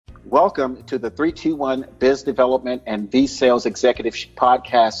Welcome to the 321 Biz Development and V Sales Executive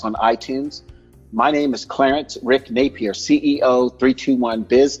Podcast on iTunes. My name is Clarence Rick Napier, CEO 321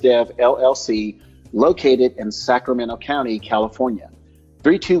 Biz Dev LLC, located in Sacramento County, California.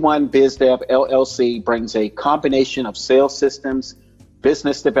 321 Biz Dev LLC brings a combination of sales systems,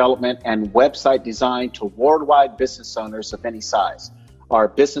 business development, and website design to worldwide business owners of any size. Our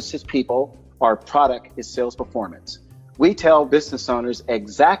business is people, our product is sales performance. We tell business owners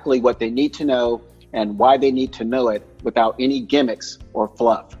exactly what they need to know and why they need to know it without any gimmicks or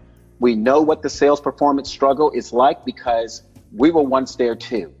fluff. We know what the sales performance struggle is like because we were once there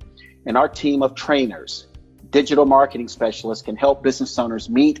too. And our team of trainers, digital marketing specialists can help business owners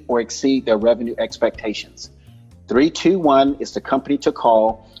meet or exceed their revenue expectations. 321 is the company to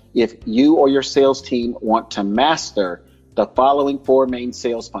call if you or your sales team want to master the following four main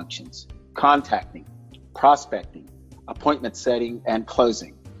sales functions: contacting, prospecting, appointment setting, and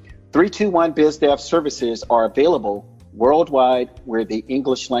closing. 321 BizDev services are available worldwide where the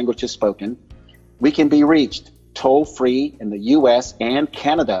English language is spoken. We can be reached toll-free in the US and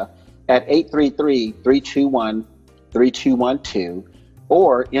Canada at 833-321-3212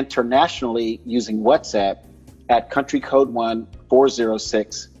 or internationally using WhatsApp at country code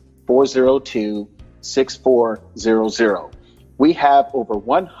 1-406-402-6400. We have over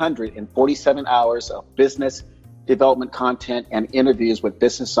 147 hours of business development content and interviews with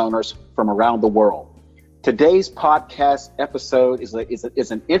business owners from around the world. Today's podcast episode is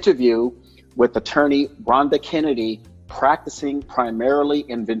an interview with attorney Rhonda Kennedy, practicing primarily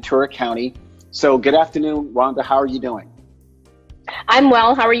in Ventura County. So good afternoon, Rhonda. How are you doing? I'm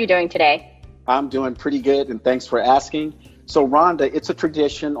well. How are you doing today? I'm doing pretty good, and thanks for asking. So Rhonda, it's a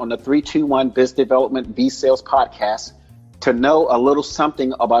tradition on the 321 Biz Development V Sales podcast to know a little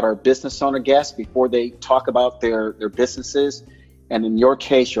something about our business owner guests before they talk about their businesses, and in your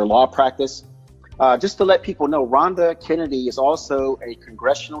case, your law practice. Just to let people know, Rhonda Kennedy is also a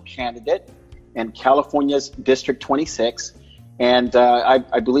congressional candidate in California's District 26. And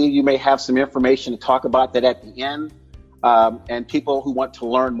I believe you may have some information to talk about that at the end. And people who want to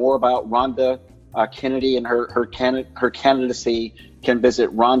learn more about Rhonda Kennedy and her candidacy can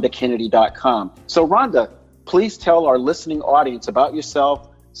visit rhondakennedy.com. So Rhonda, please tell our listening audience about yourself,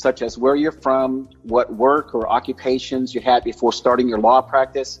 such as where you're from, what work or occupations you had before starting your law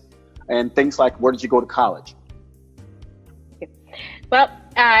practice, and things like where did you go to college? Well,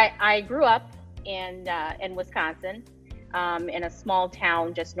 I grew up in Wisconsin, in a small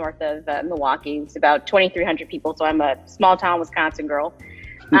town just north of Milwaukee. It's about 2,300 people, so I'm a small town Wisconsin girl.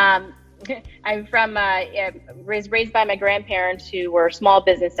 I'm from raised by my grandparents who were small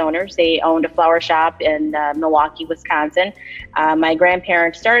business owners. They owned a flower shop in Milwaukee, Wisconsin. My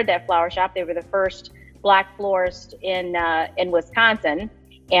grandparents started that flower shop. They were the first Black florist in Wisconsin,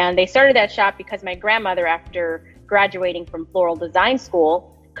 and they started that shop because my grandmother, after graduating from floral design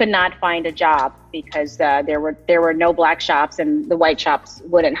school, could not find a job because there were no Black shops and the white shops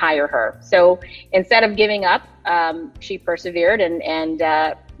wouldn't hire her. So instead of giving up, she persevered, and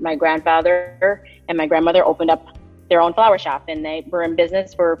my grandfather and my grandmother opened up their own flower shop, and they were in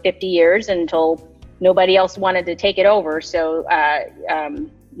business for 50 years until nobody else wanted to take it over. So,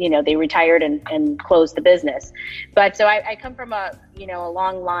 they retired and closed the business. But so I come from a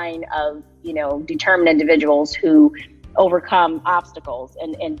long line of, determined individuals who overcome obstacles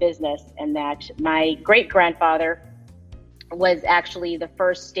in business, and that my great grandfather was actually the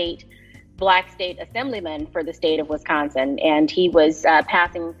first Black state assemblyman for the state of Wisconsin, and he was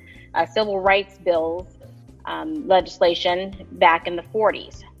passing civil rights bills legislation back in the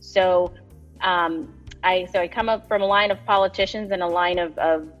 40s. So I come up from a line of politicians and a line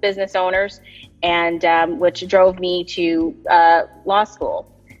of business owners, and which drove me to law school.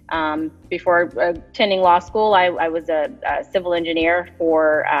 Before attending law school, I was a civil engineer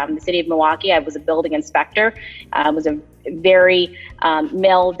for the city of Milwaukee. I was a building inspector. I was a very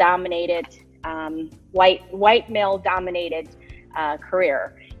male-dominated, white male-dominated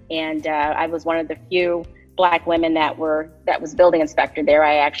career, and I was one of the few Black women that was building inspector there.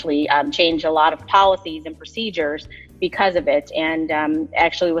 I actually changed a lot of policies and procedures because of it, and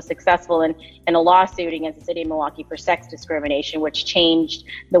actually was successful in a lawsuit against the city of Milwaukee for sex discrimination, which changed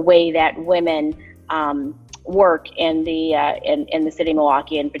the way that women work in the city of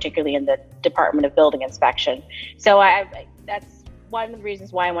Milwaukee, and particularly in the Department of Building Inspection. So that's one of the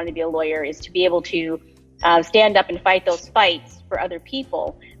reasons why I wanted to be a lawyer, is to be able to stand up and fight those fights for other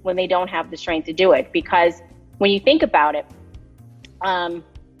people when they don't have the strength to do it. Because when you think about it,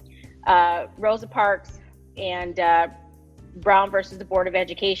 Rosa Parks and Brown versus the Board of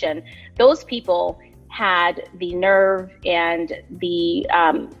Education, those people had the nerve and the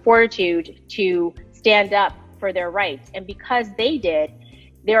fortitude to stand up for their rights. And because they did,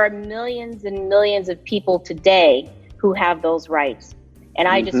 there are millions and millions of people today who have those rights. And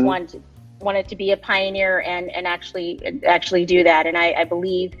I just wanted to be a pioneer and actually do that. And I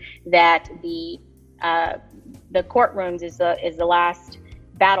believe that the courtrooms is the last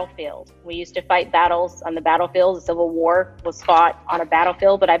battlefield. We used to fight battles on the battlefield. The Civil War was fought on a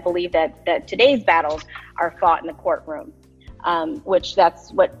battlefield, but I believe that today's battles are fought in the courtroom, which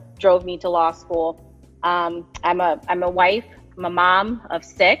that's what drove me to law school. I'm a wife, I'm a mom of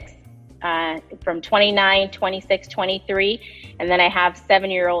 6, from 29, 26, 23, and then I have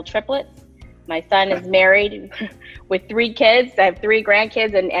 7-year-old triplets. My son is married with 3 kids. I have 3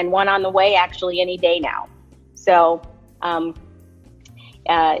 grandkids and 1 on the way actually any day now. So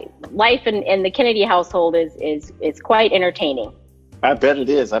life in the Kennedy household is quite entertaining. I bet it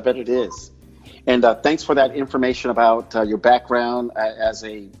is. And thanks for that information about your background as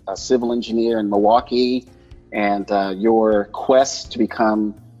a civil engineer in Milwaukee and your quest to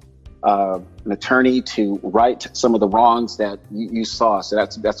become an attorney to right some of the wrongs that you saw. So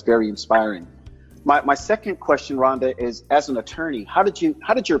that's very inspiring. My second question, Rhonda, is as an attorney, how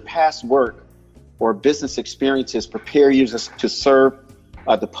did your past work or business experiences prepare you to serve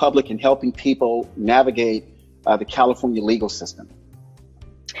the public and helping people navigate the California legal system?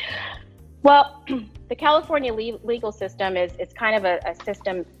 Well, the California legal system is kind of a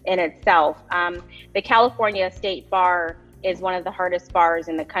system in itself. The California State Bar is one of the hardest bars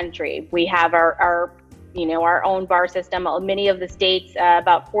in the country. We have our own bar system. Many of the states,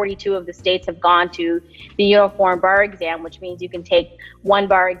 about 42 of the states, have gone to the uniform bar exam, which means you can take one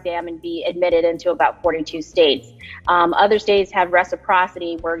bar exam and be admitted into about 42 states. Other states have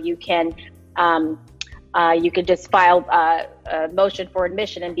reciprocity, where you can just file a motion for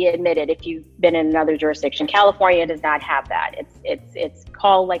admission and be admitted if you've been in another jurisdiction. California does not have that. It's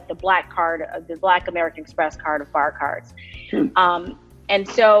called like the Black card, the Black American Express card of bar cards. And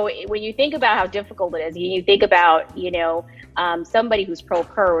so when you think about how difficult it is, you think about, somebody who's pro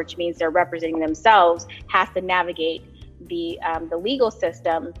per, which means they're representing themselves, has to navigate the legal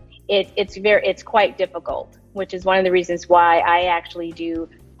system. It's quite difficult, which is one of the reasons why I actually do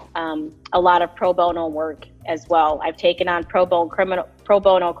a lot of pro bono work as well. I've taken on pro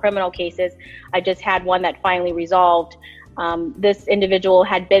bono criminal cases. I just had one that finally resolved. This individual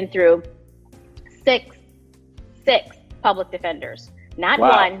had been through six public defenders. Not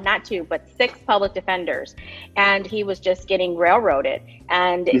one, not 2, but 6 public defenders. And he was just getting railroaded.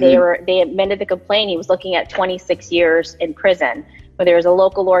 And they amended the complaint. He was looking at 26 years in prison. But there's a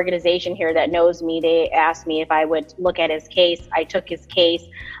local organization here that knows me. They asked me if I would look at his case. I took his case.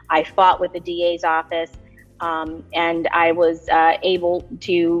 I fought with the DA's office. And I was able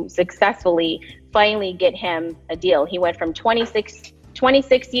to successfully finally get him a deal. He went from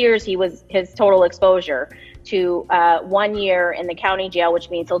 26 years, his total exposure, to 1 year in the county jail, which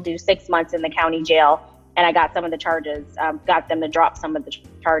means he'll do 6 months in the county jail. And I got some of the charges, got them to drop some of the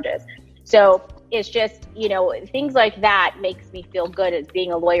charges. So it's just, things like that makes me feel good as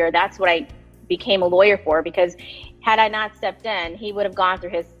being a lawyer. That's what I became a lawyer for, because had I not stepped in, he would have gone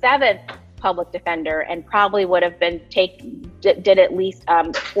through his 7th public defender and probably would have been did at least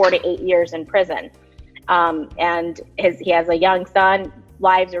 4 to 8 years in prison. And he has a young son,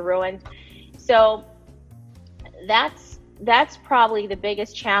 lives are ruined. So that's probably the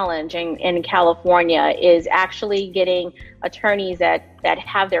biggest challenge in California, is actually getting attorneys that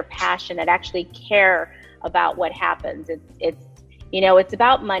have their passion, that actually care about what happens. It's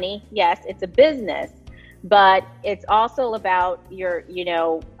about money. Yes, it's a business, but it's also about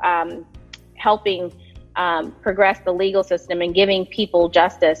helping progress the legal system and giving people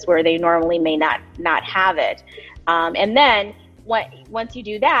justice where they normally may not have it. And then once you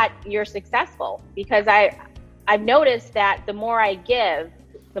do that, you're successful, because I've noticed that the more I give,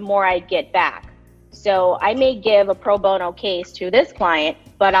 the more I get back. So I may give a pro bono case to this client,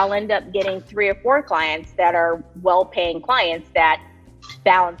 but I'll end up getting 3 or 4 clients that are well-paying clients that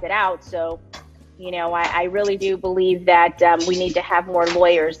balance it out. So, I really do believe that we need to have more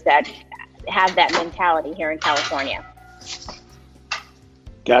lawyers that have that mentality here in California.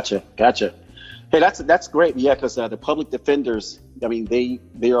 Gotcha. Hey, that's great. Yeah, because the public defenders, I mean,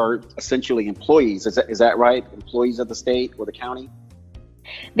 they are essentially employees. Is that right? Employees of the state or the county?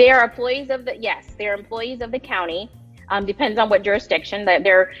 They are employees of they're employees of the county. Depends on what jurisdiction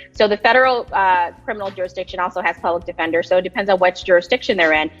so the federal criminal jurisdiction also has public defenders. So it depends on which jurisdiction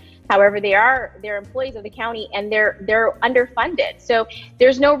they're in. However, they're employees of the county, and they're underfunded. So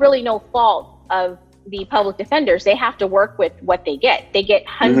there's no fault of the public defenders. They have to work with what they get. They get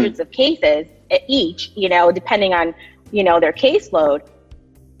hundreds of cases, each, depending on, their caseload,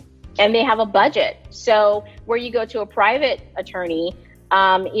 and they have a budget. So where you go to a private attorney,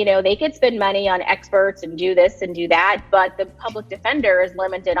 they could spend money on experts and do this and do that, but the public defender is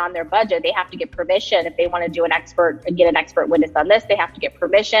limited on their budget. They have to get permission if they want to get an expert witness on this. They have to get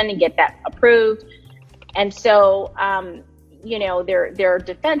permission and get that approved. And so, their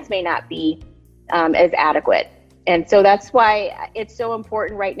defense may not be as adequate. And so that's why it's so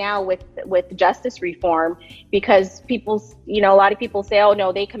important right now with justice reform, because a lot of people say, oh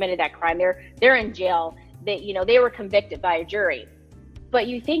no, they committed that crime. They're in jail. They were convicted by a jury. But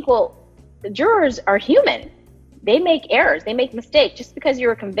you think, well, the jurors are human. They make errors. They make mistakes. Just because you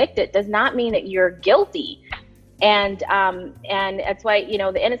were convicted does not mean that you're guilty. And that's why,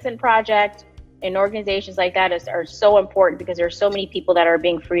 the Innocent Project and organizations like that are so important, because there are so many people that are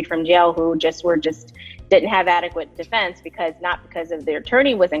being freed from jail who just didn't have adequate defense, not because of their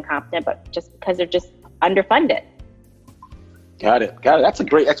attorney was incompetent, but just because they're just underfunded. Got it. That's a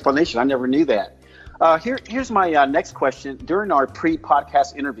great explanation. I never knew that. Here's my next question. During our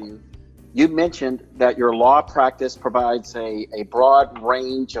pre-podcast interview, you mentioned that your law practice provides a broad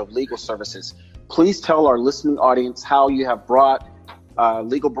range of legal services. Please tell our listening audience how you have brought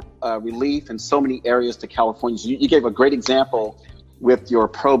legal relief in so many areas to California. So you gave a great example with your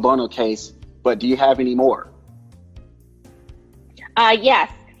pro bono case, but do you have any more?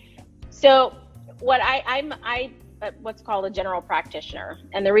 Yes. So I'm what's called a general practitioner.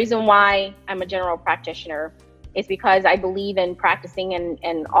 And the reason why I'm a general practitioner is because I believe in practicing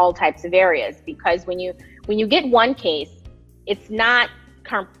in all types of areas. Because when you get one case, it's not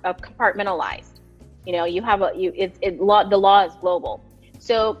compartmentalized. The law is global.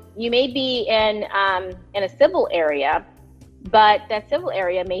 So you may be in a civil area, but that civil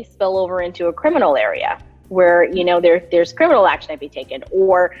area may spill over into a criminal area where there's criminal action that be taken,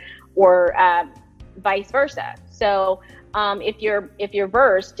 or vice versa. So if you're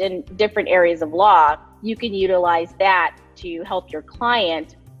versed in different areas of law, you can utilize that to help your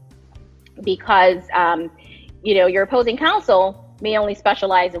client, because your opposing counsel may only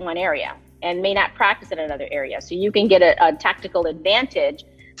specialize in one area and may not practice in another area. So you can get a tactical advantage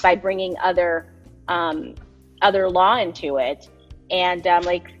by bringing other law into it. And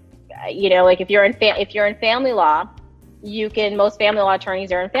if you're in family law, most family law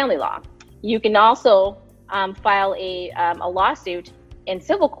attorneys are in family law. You can also file a lawsuit in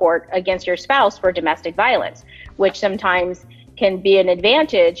civil court against your spouse for domestic violence, which sometimes can be an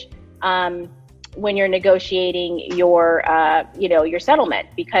advantage when you're negotiating your settlement.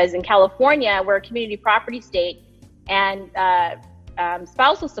 Because in California, we're a community property state, and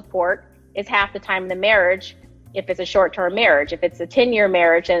spousal support is half the time of the marriage if it's a short-term marriage. If it's a 10-year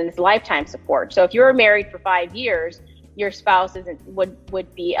marriage, then it's lifetime support. So if you're married for 5 years, your spouse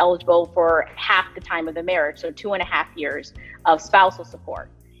would be eligible for half the time of the marriage, so 2.5 years of spousal support.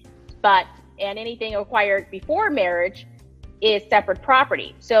 And anything acquired before marriage is separate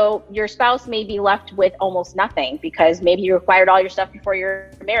property. So your spouse may be left with almost nothing, because maybe you acquired all your stuff before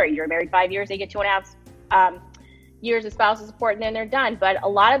you're married. You're married 5 years, they get 2.5 years of spousal support, and then they're done. But a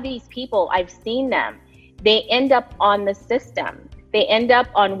lot of these people, I've seen them, they end up on the system. They end up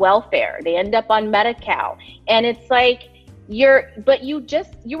on welfare. They end up on Medi-Cal. And it's like, you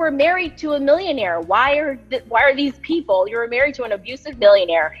were married to a millionaire. Why are these people, you were married to an abusive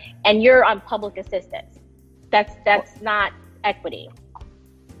millionaire and you're on public assistance? That's not equity.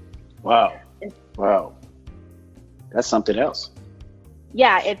 Wow. That's something else.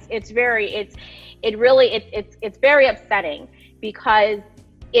 Yeah, it's very upsetting, because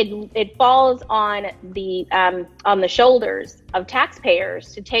it falls on the shoulders of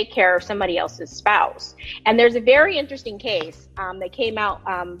taxpayers to take care of somebody else's spouse. And there's a very interesting case that came out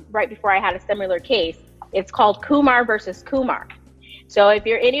right before I had a similar case. It's called Kumar versus Kumar. So if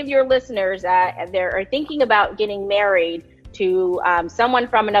any of your listeners are thinking about getting married to someone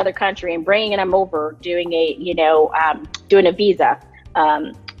from another country and bringing them over, doing a visa,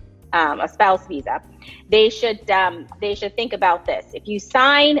 a spouse visa, they should think about this. If you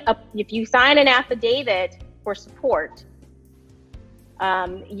sign an affidavit for support,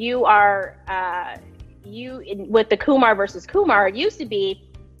 with the Kumar versus Kumar, it used to be,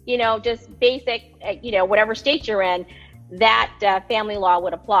 just basic, whatever state you're in, that family law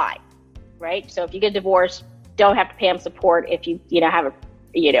would apply, right? So if you get divorced, don't have to pay them support. If you have a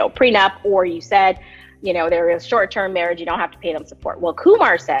prenup, or you said there is short-term marriage, you don't have to pay them support. Well,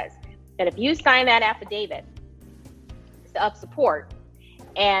 Kumar says that if you sign that affidavit of support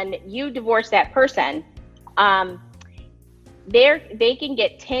and you divorce that person, they can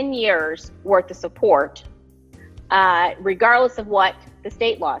get 10 years worth of support, regardless of what the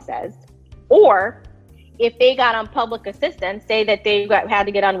state law says, Or if they got on public assistance, say that they had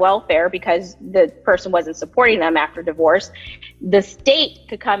to get on welfare because the person wasn't supporting them after divorce, the state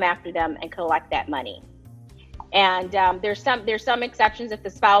could come after them and collect that money. And there's some exceptions if the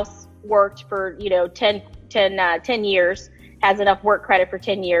spouse worked for 10 years, has enough work credit for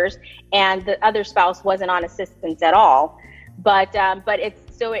 10 years, and the other spouse wasn't on assistance at all. But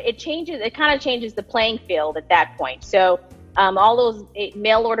it kind of changes the playing field at that point. So all those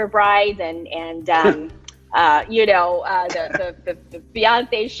mail order brides and the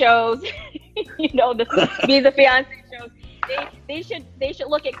fiance shows, the Be the Fiance shows, they should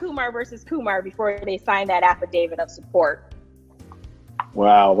look at Kumar versus Kumar before they sign that affidavit of support.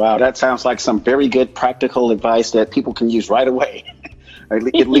 Wow, that sounds like some very good practical advice that people can use right away.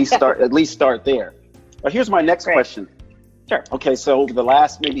 at least start there. But here's my next question. Sure. Okay, so over the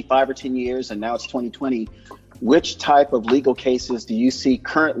last maybe 5 or 10 years, and now it's 2020, which type of legal cases do you see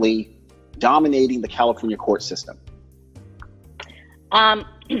currently dominating the California court system?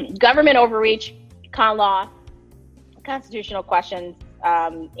 Government overreach, con law, constitutional questions,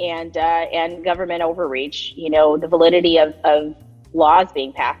 and government overreach. The validity of laws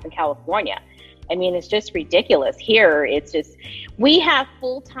being passed in California. I mean, it's just ridiculous. Here, we have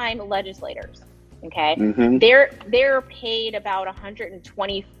full-time legislators. Okay, mm-hmm. They're paid about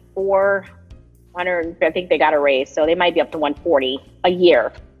 124. I think they got a raise, so they might be up to 140 a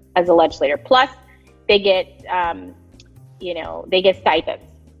year as a legislator. Plus, they get stipends.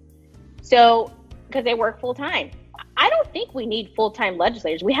 So because they work full time, I don't think we need full time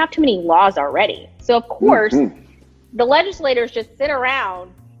legislators. We have too many laws already. So of course, mm-hmm. the legislators just sit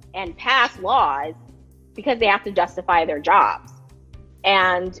around and pass laws because they have to justify their jobs.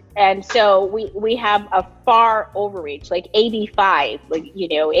 And so we have a far overreach, like AB5,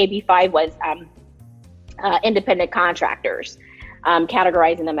 AB5 was independent contractors,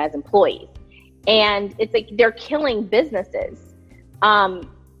 categorizing them as employees. And it's like they're killing businesses.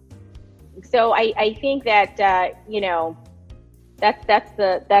 So I think that, that's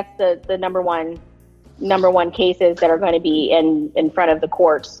the number one cases that are going to be in front of the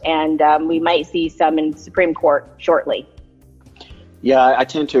courts. And we might see some in Supreme Court shortly. Yeah, I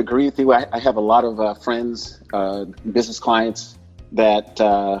tend to agree with you. I have a lot of friends, business clients that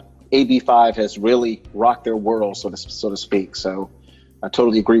AB5 has really rocked their world, so to speak. So I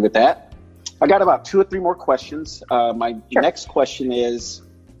totally agree with that. I got about 2 or 3 more questions. My Sure. next question is,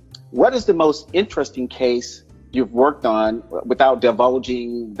 what is the most interesting case you've worked on without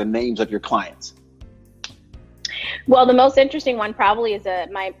divulging the names of your clients? Well, the most interesting one probably is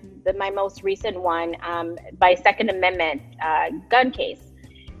my most recent one by Second Amendment gun case.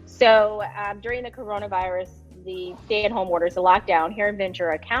 So during the coronavirus, the stay-at-home orders, the lockdown here in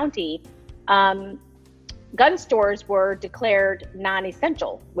Ventura County, gun stores were declared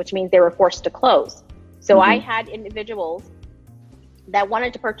non-essential, which means they were forced to close. So mm-hmm. I had individuals that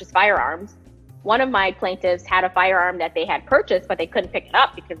wanted to purchase firearms. One of my plaintiffs had a firearm that they had purchased, but they couldn't pick it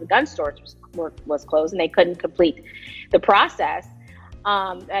up because the gun store was closed and they couldn't complete the process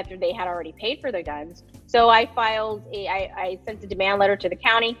after they had already paid for their guns. So I sent a demand letter to the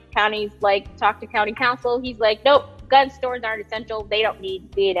county. County's like, talk to county council. He's like, nope, gun stores aren't essential. They don't need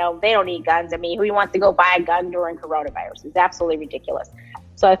guns. I mean, who wants to go buy a gun during coronavirus? It's absolutely ridiculous.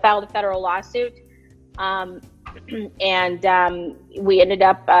 So I filed a federal lawsuit, and we ended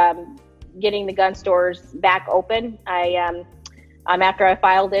up getting the gun stores back open. After I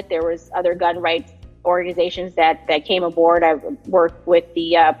filed it, there was other gun rights organizations that came aboard. I worked with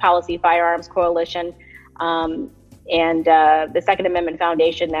the Policy Firearms Coalition and the Second Amendment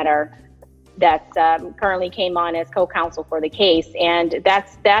Foundation that currently came on as co-counsel for the case. And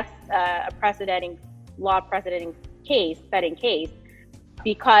that's a precedent case,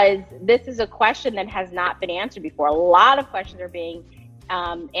 because this is a question that has not been answered before. A lot of questions are being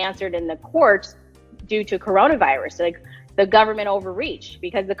answered in the courts due to coronavirus, like the government overreach,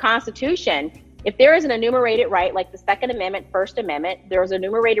 because the Constitution, if there is an enumerated right, like the Second Amendment, First Amendment, there's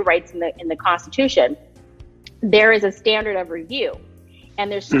enumerated rights in the Constitution, there is a standard of review,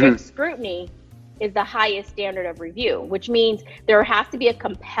 and there's strict mm-hmm. scrutiny is the highest standard of review, which means there has to be a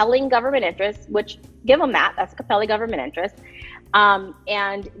compelling government interest, which give them that's a compelling government interest,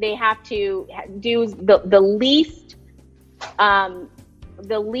 and they have to do the least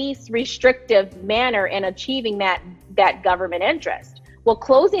restrictive manner in achieving that government interest. Well,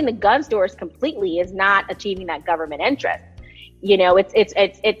 closing the gun stores completely is not achieving that government interest.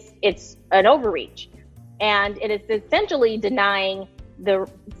 It's an overreach, and it is essentially denying the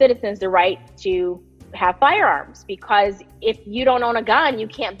citizens the right to have firearms, because if you don't own a gun, you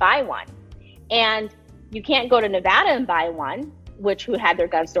can't buy one, and you can't go to Nevada and buy one. who had their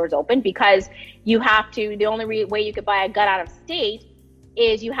gun stores open, because you have to, the only way you could buy a gun out of state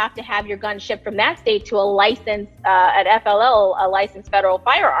is you have to have your gun shipped from that state to a licensed, an FLL, a licensed federal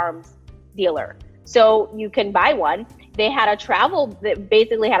firearms dealer. So you can buy one. They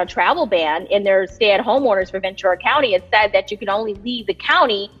basically had a travel ban in their stay-at-home orders for Ventura County. It said that you can only leave the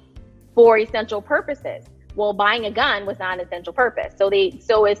county for essential purposes. Well, buying a gun was not an essential purpose.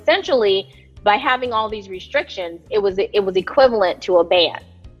 So essentially, by having all these restrictions, it was equivalent to a ban.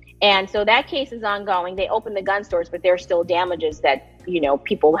 And so that case is ongoing. They opened the gun stores, but there's still damages that,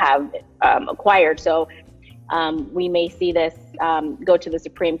 people have acquired. So we may see this go to the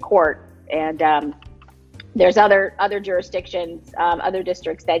Supreme Court. And there's other jurisdictions, other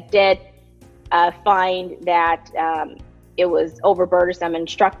districts that did find that it was overburdensome and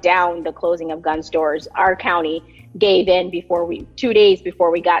struck down the closing of gun stores. Our county gave in 2 days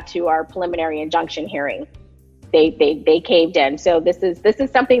before we got to our preliminary injunction hearing. They caved in. So this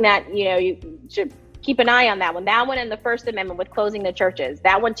is something that you should keep an eye on. That one and the First Amendment with closing the churches.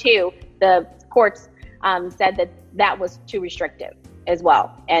 That one too, the courts said that was too restrictive as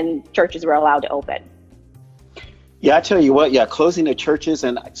well, and churches were allowed to open. Yeah, I tell you what, closing the churches.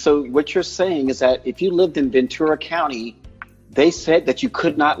 And so what you're saying is that if you lived in Ventura County, they said that you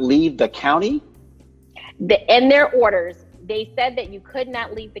could not leave the county? In their orders, they said that you could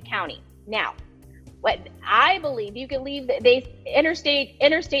not leave the county. Now, what I believe, you can leave interstate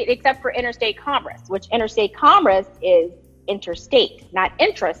except for interstate commerce, which interstate commerce is interstate, not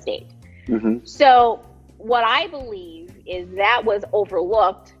intrastate. Mm-hmm. So what I believe is that was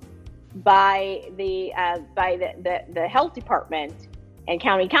overlooked by the health department and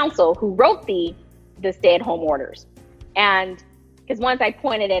county council, who wrote the stay-at-home orders. And because once I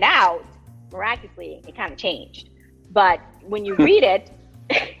pointed it out, miraculously, it kind of changed. But when you read it,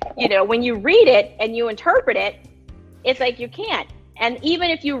 when you read it and you interpret it, it's like you can't. And even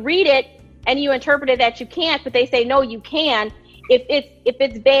if you read it and you interpret it that you can't, but they say no, you can. If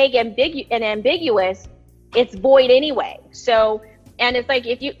it's vague and ambiguous, it's void anyway. So, and it's like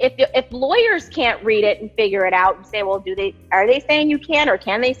if lawyers can't read it and figure it out and say, well, are they saying you can, or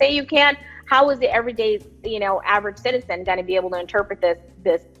can they say you can? How is the everyday average citizen going to be able to interpret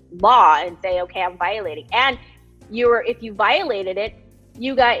this law and say, okay, I'm violating? And if you violated it,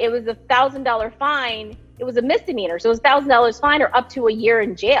 it was $1,000 fine. It was a misdemeanor, so it was $1,000 fine or up to a year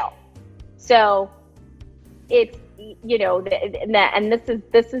in jail. So it's and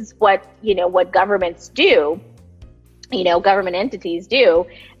this is what what governments do, government entities do,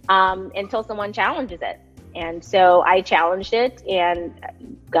 until someone challenges it. And so I challenged it, and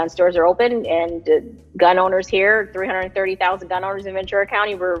gun stores are open, and gun owners here, 330,000 gun owners in Ventura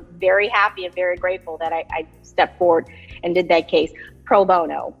County, were very happy and very grateful that I stepped forward and did that case pro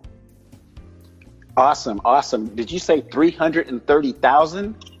bono. Awesome. Did you say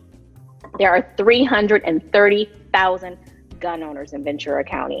 330,000? There are 330,000 gun owners in Ventura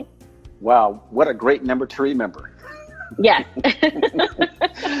County. Wow, what a great number to remember. Yes.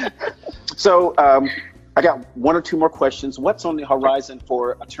 So I got one or two more questions. What's on the horizon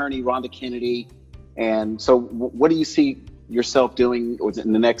for Attorney Rhonda Kennedy? And so what do you see yourself doing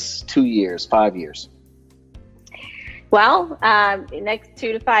in the next 2 years, 5 years? Well, next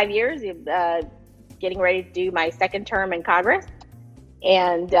 2 to 5 years, getting ready to do my second term in Congress,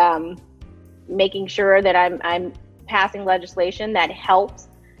 and making sure that I'm passing legislation that helps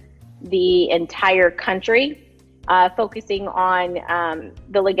the entire country, focusing on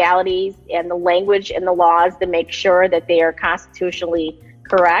the legalities and the language and the laws to make sure that they are constitutionally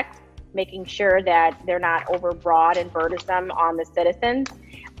correct, making sure that they're not overbroad and burdensome on the citizens,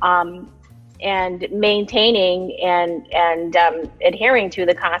 and maintaining and adhering to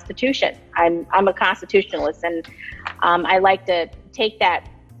the Constitution. I'm a constitutionalist, and I like to take that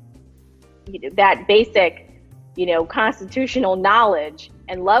basic, constitutional knowledge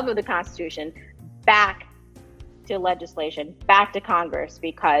and love of the Constitution back to legislation, back to Congress,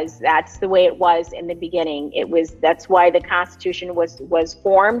 because that's the way it was in the beginning. That's why the Constitution was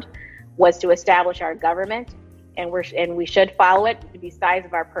formed, was to establish our government, and we should follow it besides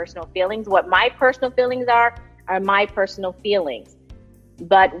of our personal feelings. What my personal feelings are my personal feelings.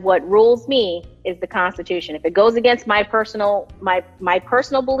 But what rules me is the Constitution. If it goes against my personal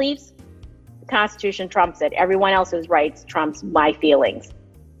beliefs, the Constitution trumps it. Everyone else's rights trumps my feelings.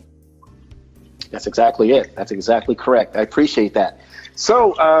 That's exactly it. That's exactly correct. I appreciate that.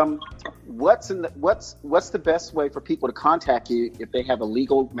 So, what's the best way for people to contact you if they have a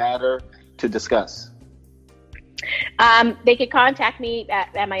legal matter to discuss? They could contact me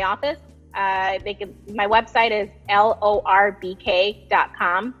at my office. My website is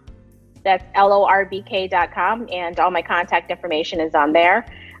lorbk.com. That's LORBK.com, and all my contact information is on there.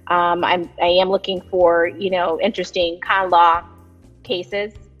 I am looking for, interesting con law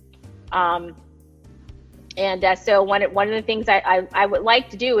cases. So one of the things I would like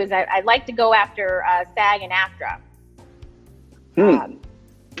to do is I'd like to go after SAG and AFTRA.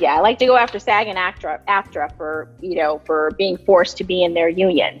 I like to go after SAG and AFTRA for being forced to be in their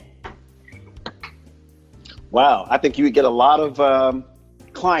union. Wow, I think you would get a lot of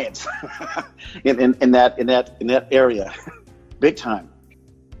clients in that area, big time.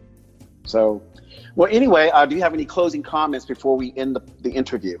 So, well, anyway, do you have any closing comments before we end the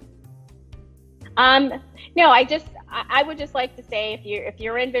interview? No, I would just like to say if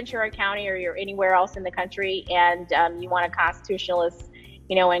you're in Ventura County or you're anywhere else in the country and you want a constitutionalist,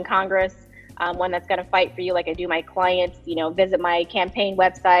 in Congress, one that's going to fight for you like I do my clients, visit my campaign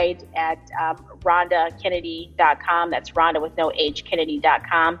website at RhondaKennedy.com. That's Rhonda with no H,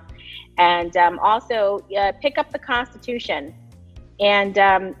 Kennedy.com. And also pick up the Constitution and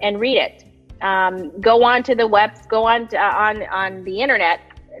read it. Go on to the webs, go on the internet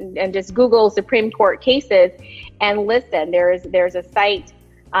and just Google Supreme Court cases and listen. There's a site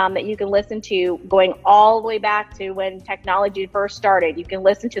that you can listen to going all the way back to when technology first started. You can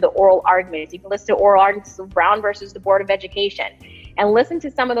listen to the oral arguments. You can listen to oral arguments of Brown versus the Board of Education and listen to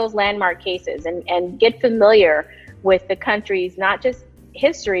some of those landmark cases and get familiar with the country's, not just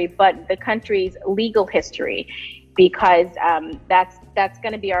history, but the country's legal history, because that's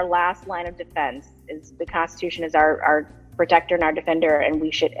going to be our last line of defense. Is the Constitution is our protector and our defender, and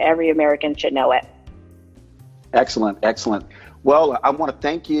every American should know it. Excellent. Well, I want to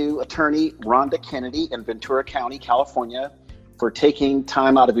thank you, Attorney Rhonda Kennedy in Ventura County, California, for taking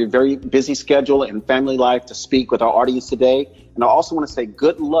time out of your very busy schedule and family life to speak with our audience today. And I also want to say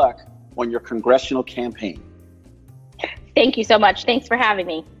good luck on your congressional campaign. Thank you so much. Thanks for having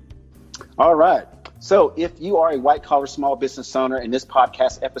me. All right. So if you are a white-collar small business owner and this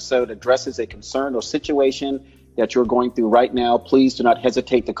podcast episode addresses a concern or situation that you're going through right now, please do not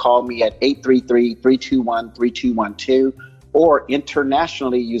hesitate to call me at 833-321-3212 or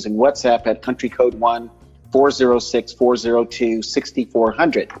internationally using WhatsApp at country code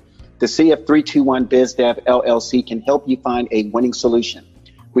 1-406-402-6400 to see if 321BizDev LLC can help you find a winning solution.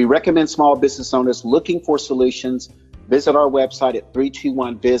 We recommend small business owners looking for solutions visit our website at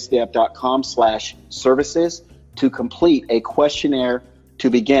 321bizdev.com/services to complete a questionnaire to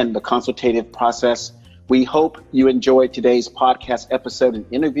begin the consultative process. We hope you enjoyed today's podcast episode and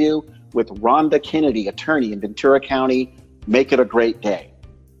interview with Rhonda Kennedy, attorney in Ventura County. Make it a great day.